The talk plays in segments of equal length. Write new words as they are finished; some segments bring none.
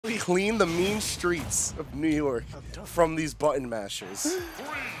clean the mean streets of New York from these button mashers.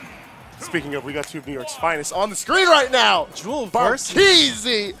 Speaking of, we got two of New York's finest on the screen right now. Jewel versus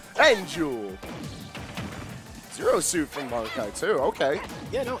Barkisi and Jewel. Zero suit from Bankai too. Okay.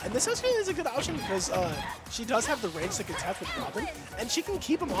 Yeah, no, and this actually is a good option because she does have the range to contest with Robin, and she can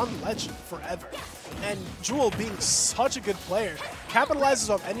keep him on the ledge forever. And Jewel, being such a good player,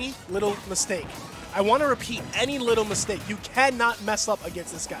 capitalizes on any little mistake. I want to repeat, any little mistake. You cannot mess up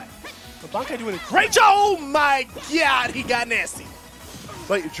against this guy. But Bankai doing a great job. Oh my God, he got nasty.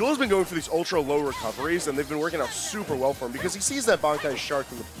 Like, Jewel's been going for these ultra low recoveries, and they've been working out super well for him because he sees that Bankai's shark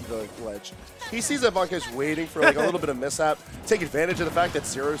in the ledge. He sees that Bankai's waiting for like a little bit of mishap, take advantage of the fact that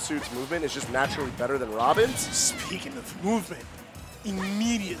Zero Suit's movement is just naturally better than Robin's. Speaking of movement,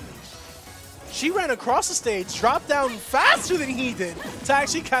 immediately, she ran across the stage, dropped down faster than he did to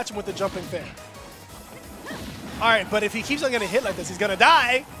actually catch him with the jumping fair. All right, but if he keeps on getting hit like this, he's gonna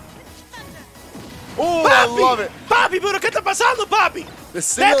die. Oh, I love it. Papi, pero ¿qué está pasando, papi?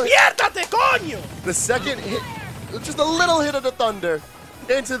 Despiértate, coño! The second hit, just a little hit of the thunder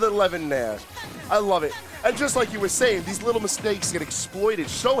into the 11 nair. I love it. And just like you were saying, these little mistakes get exploited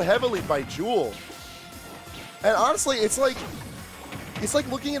so heavily by Jewel. And honestly, it's like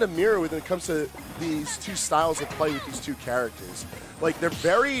looking in a mirror when it comes to these two styles of play with these two characters. Like, they're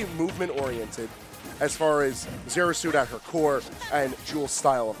very movement-oriented as far as Zero Suit at her core and Jewel's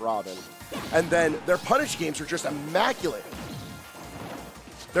style of Robin. And then their punish games are just immaculate.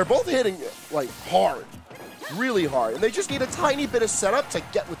 They're both hitting, like, hard. Really hard. And they just need a tiny bit of setup to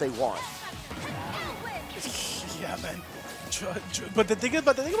get what they want. Yeah, man. But the thing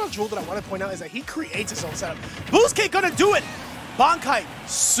about Jewel that I want to point out is that he creates his own setup. Boost kick gonna do it! Bankai,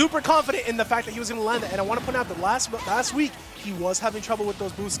 super confident in the fact that he was gonna land it. And I want to point out that last week, he was having trouble with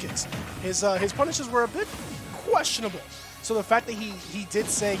those boost kicks. His punishes were a bit questionable. So the fact that he did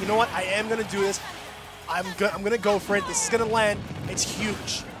say, you know what, I am going to do this. I'm going to go for it. This is going to land. It's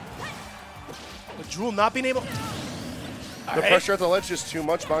huge. But Jewel not being able... The pressure at the ledge is too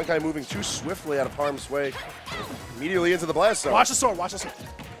much. Bankai moving too swiftly out of harm's way. Immediately into the blast zone. Watch the sword. Watch the sword.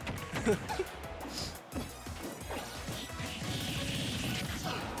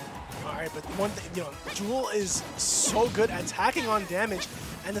 All right, but one thing, you know, Jewel is so good at attacking on damage.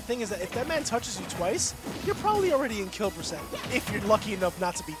 And the thing is that if that man touches you twice, you're probably already in kill percent, if you're lucky enough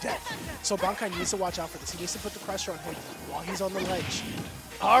not to be dead. So Bankai needs to watch out for this. He needs to put the pressure on him while he's on the ledge.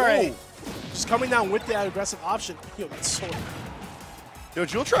 All right. Just coming down with that aggressive option. Yo, that's so... Yo,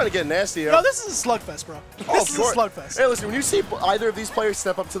 Jewel trying to get nasty. No, this is a slugfest, bro. This is a slugfest. Hey, listen, when you see either of these players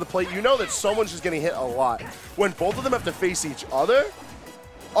step up to the plate, you know that someone's just getting hit a lot. When both of them have to face each other,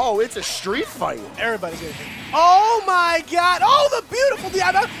 oh, it's a street fight. Everybody's getting hit. Oh, my God. Oh, the beautiful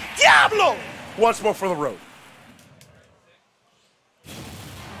Diablo. Diablo! Once more for the road.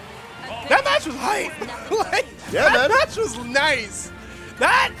 That match was hype. Like, yeah, that match was nice.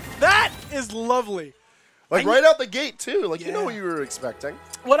 That is lovely. Like, right out the gate, too. Like, you know what you were expecting.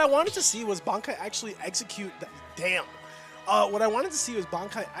 What I wanted to see was Bankai actually execute that. Damn. What I wanted to see was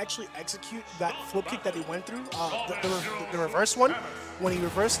Bankai actually execute that flip kick that he went through, the reverse one, when he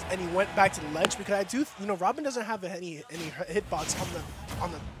reversed and he went back to the ledge. Because I do, you know, Robin doesn't have any hitbox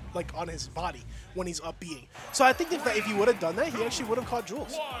on his body when he's up being. So I think if he would have done that, he actually would have caught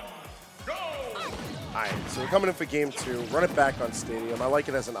Jules. All right, so we're coming in for game 2. Run it back on Stadium. I like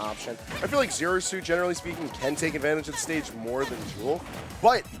it as an option. I feel like Zero Suit, generally speaking, can take advantage of the stage more than Jewel.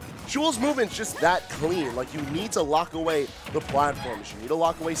 But Jewel's movement's just that clean. Like, you need to lock away the platforms. You need to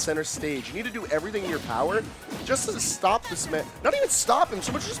lock away center stage. You need to do everything in your power just to stop this man. Not even stop him,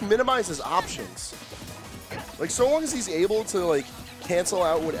 so much just minimize his options. Like, so long as he's able to, like, cancel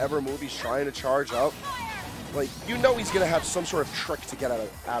out whatever move he's trying to charge up, like, you know he's going to have some sort of trick to get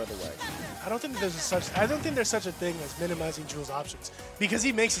out of the way. I don't think there's such a thing as minimizing Jewel's options because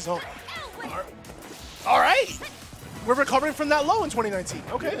he makes his own. All right. We're recovering from that low in 2019.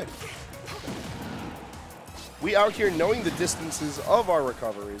 Okay. Yeah. We out here knowing the distances of our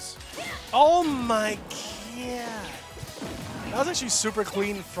recoveries. Oh my God. That was actually super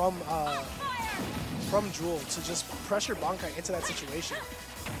clean from Jewel to just pressure Bankai into that situation.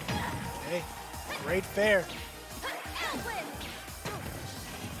 Okay. Great fair.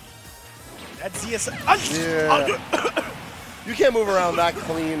 That's ZS. Yeah. You can't move around that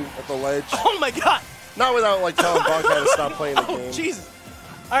clean at the ledge. Oh my God. Not without like telling Bankai to stop playing the game. Jesus.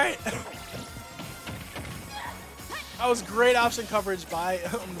 All right. That was great option coverage by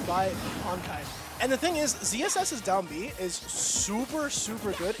Bankai. And the thing is, ZSS's down B is super,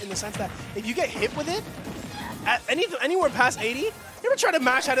 super good in the sense that if you get hit with it, at anywhere past 80, you ever try to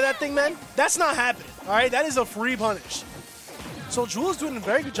mash out of that thing, man? That's not happening, all right? That is a free punish. So Jewel is doing a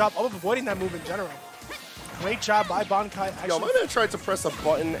very good job of avoiding that move in general. Great job by Bankai. Actually, Yo, my man tried to press a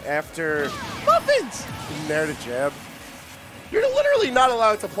button after muffins. Nair to jab. You're literally not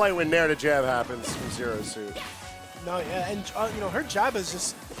allowed to play when Nair to jab happens from Zero Suit. No, yeah, and you know, her jab is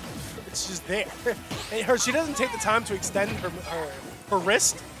just, it's just there. And she doesn't take the time to extend her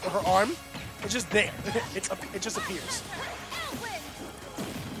wrist or her arm. It's just there. It just appears.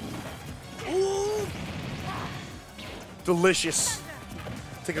 Ooh. Delicious.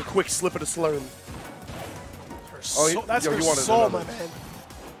 Take a quick slip of the slurm. That's her soul, my man.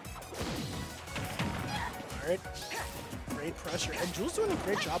 All right. Great pressure. And Jewel's doing a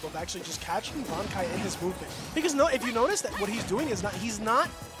great job of actually just catching Bankai in his movement. Because no, if you notice that what he's doing is he's not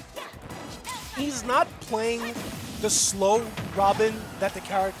playing the slow Robin that the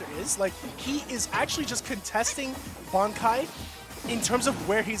character is. Like, he is actually just contesting Bankai in terms of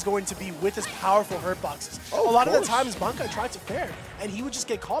where he's going to be with his powerful hurt boxes. A lot of the times Bankai tried to fair, and he would just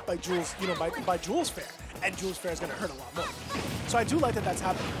get caught by Jules, you know, by Jules fair. And Jules fair is going to hurt a lot more. So I do like that that's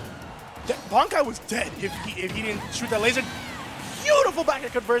happening. Bankai was dead if he didn't shoot that laser. Beautiful back air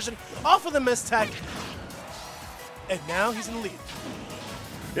conversion off of the miss tech. And now he's in the lead.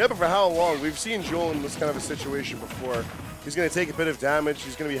 Yeah, but for how long? We've seen Jewel in this kind of a situation before. He's going to take a bit of damage.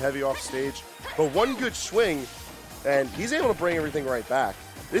 He's going to be heavy off stage. But one good swing, and he's able to bring everything right back.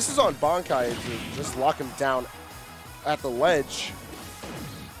 This is on Bankai to just lock him down at the ledge.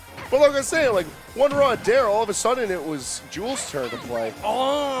 But like I was saying, like, one raw dare, all of a sudden it was Jewel's turn to play.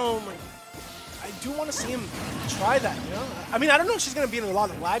 Oh, my. I do want to see him try that, you know? I mean, I don't know if she's going to be in a lot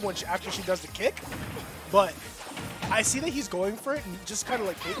of lag after she does the kick, but I see that he's going for it and just kind of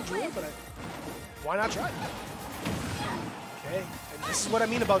like baiting Jewel, but why not try? Okay, and this is what I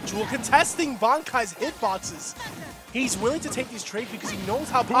mean about Jewel contesting Bankai's hitboxes. He's willing to take these trades because he knows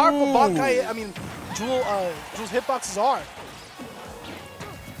how powerful Jewel's hitboxes are.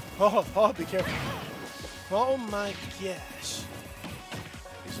 Oh, be careful. Oh my gosh.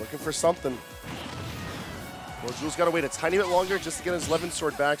 He's looking for something. Well, Jewel's got to wait a tiny bit longer just to get his Levin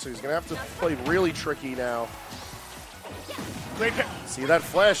sword back, so he's going to have to play really tricky now. Great pick. See that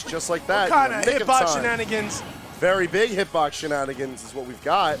flash just like that. What kind of hitbox shenanigans? Very big hitbox shenanigans is what we've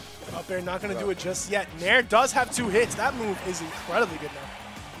got. Up there, not going to do it just yet. Nair does have 2 hits. That move is incredibly good now.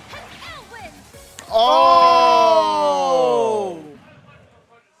 Oh!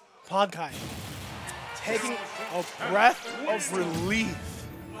 Bankai taking a breath of relief.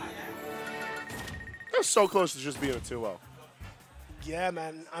 They're so close to just being a 2-0. Yeah,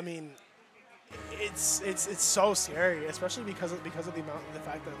 man. I mean, it's so scary, especially because of the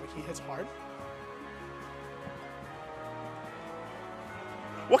fact that like, he hits hard.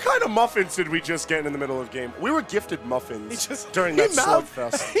 What kind of muffins did we just get in the middle of game? We were gifted muffins during that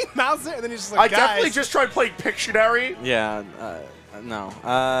slugfest. He mouths it and then he's just like, I definitely just tried playing Pictionary. Yeah, no.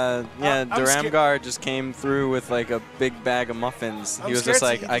 Yeah, Duramgar just came through with like a big bag of muffins. He was just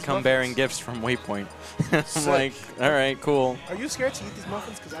like, I come bearing gifts from Waypoint. I'm like, all right, cool. Are you scared to eat these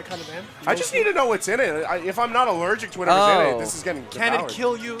muffins? Because I kind of am. I just need to know what's in it. If I'm not allergic to whatever's in it, this is getting devoured. Can it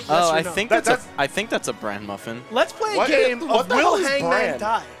kill you? Oh, I think that's a bran muffin. Let's play a game of Will Hangman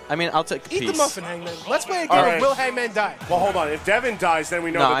Die? I mean, I'll take a piece. Eat the muffin, Hangman. Let's play a game of Will Hangman Die? Well, hold on. If Devin dies, then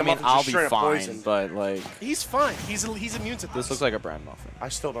we know that the muffin's I'll just straight be up fine, poison. but like... He's fine. He's immune to this. This looks like a bran muffin. I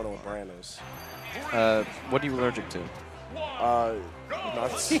still don't know what bran is. What are you allergic to?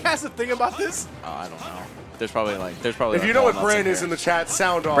 Nuts. He has a thing about this? Oh, I don't know. There's probably If you know what bran is in the chat,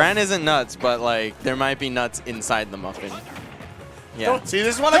 sound off. Bran isn't nuts, but like there might be nuts inside the muffin. Yeah. See,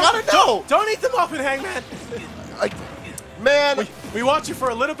 this is what I gotta know. Don't eat the muffin, Hangman. Man. We want you for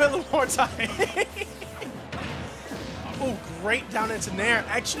a little bit more time. Oh, great down into Nair.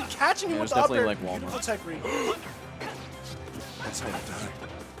 Actually catching him with the upper. Like beautiful tech read. That's how I die.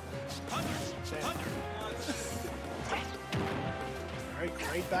 All right,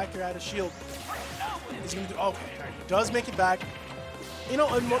 great back here out of shield. He's gonna do okay. All right, he does make it back. You know,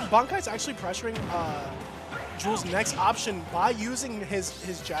 Bankai's actually pressuring Jules' next option by using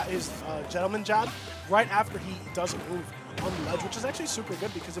his gentleman jab right after he does a move on the ledge, which is actually super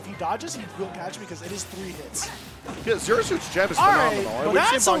good because if he dodges, he will catch because it is 3 hits. Yeah, Zero Suit's jab is phenomenal. Right, but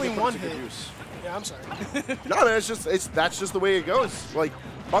that's only 1 hit. Yeah, I'm sorry. No, man, that's just the way it goes. Like,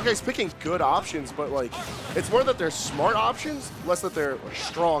 Bankai's picking good options, but like, it's more that they're smart options, less that they're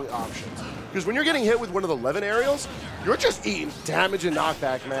strong options. Because when you're getting hit with one of the 11 aerials, you're just eating damage and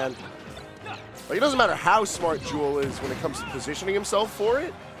knockback, man. Like, it doesn't matter how smart Jewel is when it comes to positioning himself for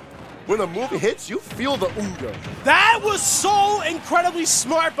it. When the move hits, you feel the ooga. That was so incredibly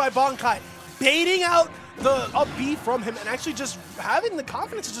smart by Bankai. Baiting out the up B from him and actually just having the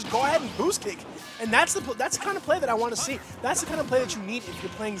confidence to just go ahead and boost kick. And that's the kind of play that I want to see. That's the kind of play that you need if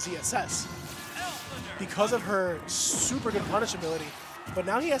you're playing ZSS. Because of her super good punish ability. But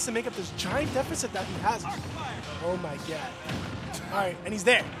now he has to make up this giant deficit that he has. Oh my god. Alright, and he's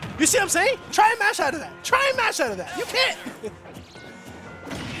there. You see what I'm saying? Try and mash out of that. Try and mash out of that. You can't!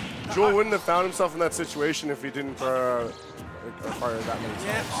 Jewel wouldn't have found himself in that situation if he didn't fire that many times.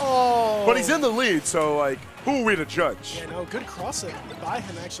 Yeah. Oh. But he's in the lead, so like, who are we to judge? Yeah, no, good cross-up by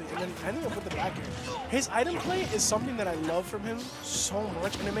him actually, and then ending up with the back air. His item play is something that I love from him so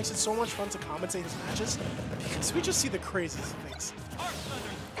much, and it makes it so much fun to commentate his matches because we just see the craziest things.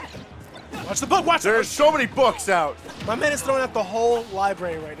 Watch the book, watch There's so many books out. My man is throwing out the whole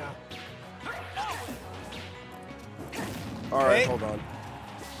library right now. All right, hold on.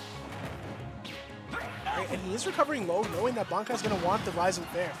 And he is recovering low, knowing that Bankai's going to want the rising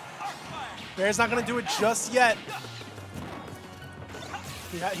fair. Bear's not going to do it just yet.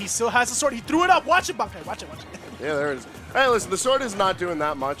 He still has the sword. He threw it up. Watch it, Bankai. Watch it, watch it. Yeah, there it is. Hey, listen, the sword is not doing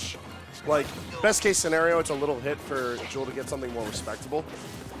that much. Like, best case scenario, it's a little hit for Jewel to get something more respectable.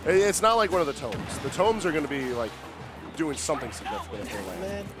 It's not like one of the tomes. The tomes are going to be, like, doing something significant if they land.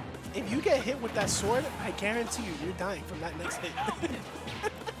 Man, if you get hit with that sword, I guarantee you, you're dying from that next hit. I don't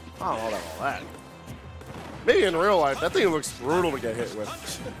know about all that. Maybe in real life, that thing looks brutal to get hit with.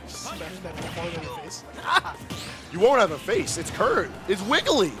 Just imagine that falling on your face. You won't have a face. It's curved. It's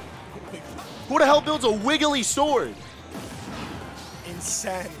wiggly. Who the hell builds a wiggly sword?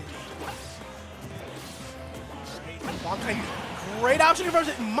 Insanity. Bankai, great option in front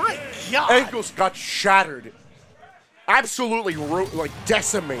of it. My God. Ankles got shattered. Absolutely, like,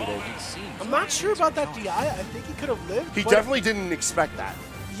 decimated. I'm not sure about that DI. I think he could have lived. He definitely didn't expect that.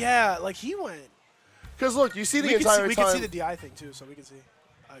 Yeah, like he went. Because look, you see the entire time. We can see the DI thing too, so we can see.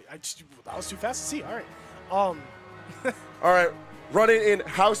 That was too fast to see. All right. All right, run it in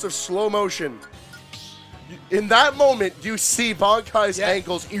House of Slow Motion. In that moment, you see Bankai's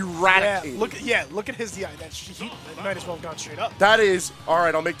ankles eradicated. Yeah, look at his DI. He might as well have gone straight up. That is, all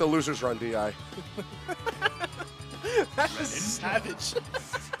right, I'll make the losers run DI. That is savage.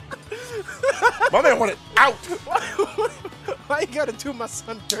 My man wanted out. Why you gotta do my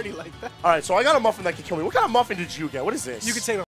son dirty like that? All right, so I got a muffin that can kill me. What kind of muffin did you get? What is this? You can say